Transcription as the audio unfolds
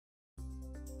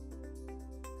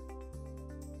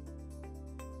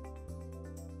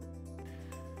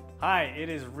Hi, it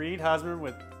is Reid husband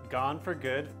with Gone for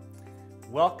Good.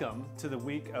 Welcome to the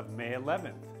week of May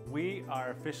 11th. We are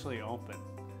officially open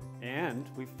and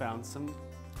we found some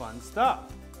fun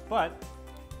stuff. But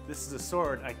this is a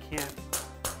sword I can't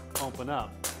open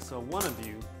up, so one of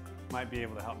you might be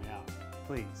able to help me out,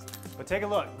 please. But take a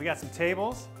look, we got some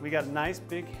tables. We got a nice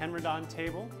big Henredon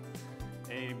table,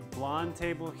 a blonde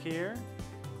table here,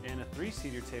 and a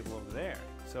 3-seater table over there.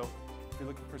 So if you're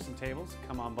looking for some tables,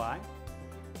 come on by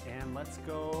and let's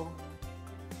go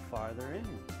farther in.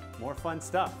 More fun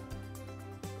stuff.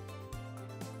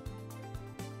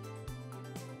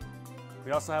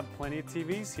 We also have plenty of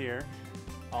TVs here,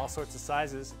 all sorts of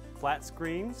sizes, flat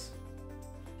screens.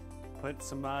 Put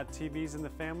some TVs in the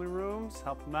family rooms,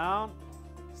 help them out.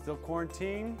 Still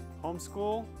quarantine,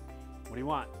 homeschool. What do you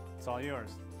want? It's all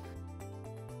yours.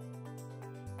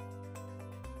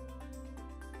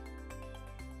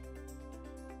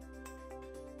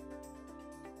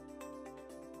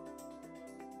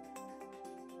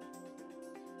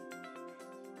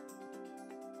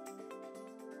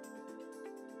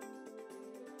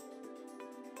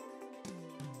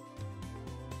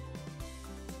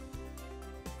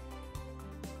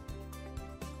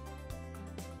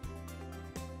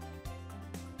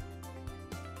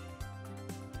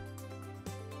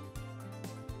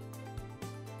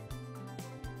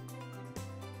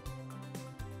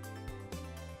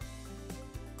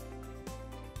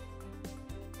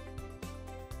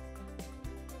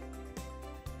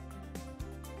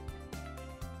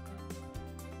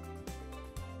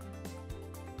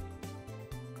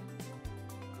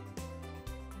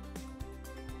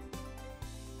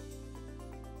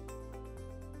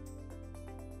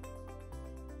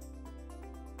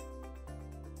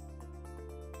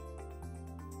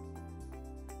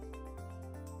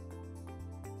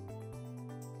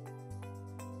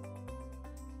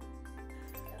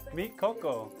 Meet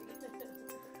CoCo.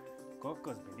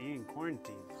 CoCo's been eating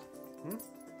quarantine.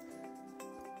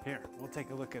 Here, we'll take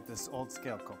a look at this old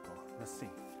scale CoCo. Let's see.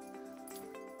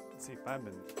 Let's see if I've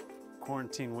been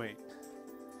quarantine weight.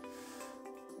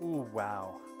 Ooh,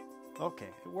 wow. Okay,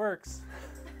 it works.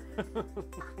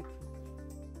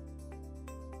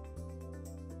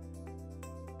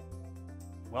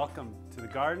 Welcome to the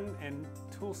garden and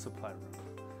tool supply room,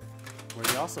 where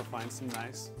you also find some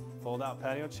nice fold-out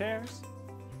patio chairs.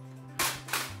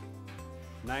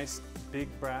 Nice big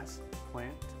brass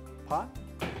plant pot.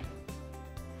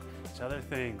 Much other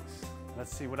things.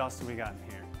 Let's see, what else do we got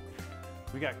in here?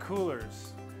 We got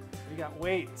coolers. We got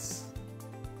weights.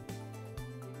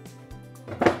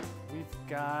 We've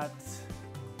got,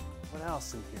 what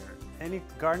else in here? Any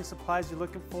garden supplies you're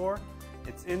looking for,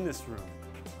 it's in this room.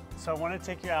 So I want to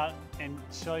take you out and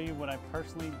show you what I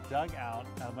personally dug out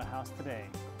of a house today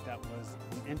that was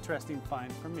an interesting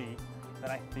find for me that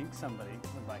I think somebody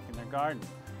would like in their garden.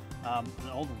 An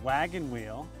old wagon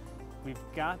wheel. We've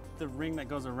got the ring that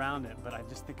goes around it, but I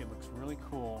just think it looks really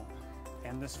cool.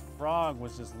 And this frog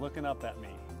was just looking up at me,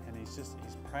 and he's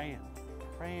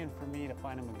praying for me to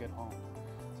find him a good home.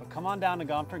 So come on down to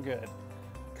Gone for Good,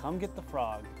 come get the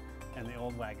frog and the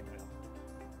old wagon wheel.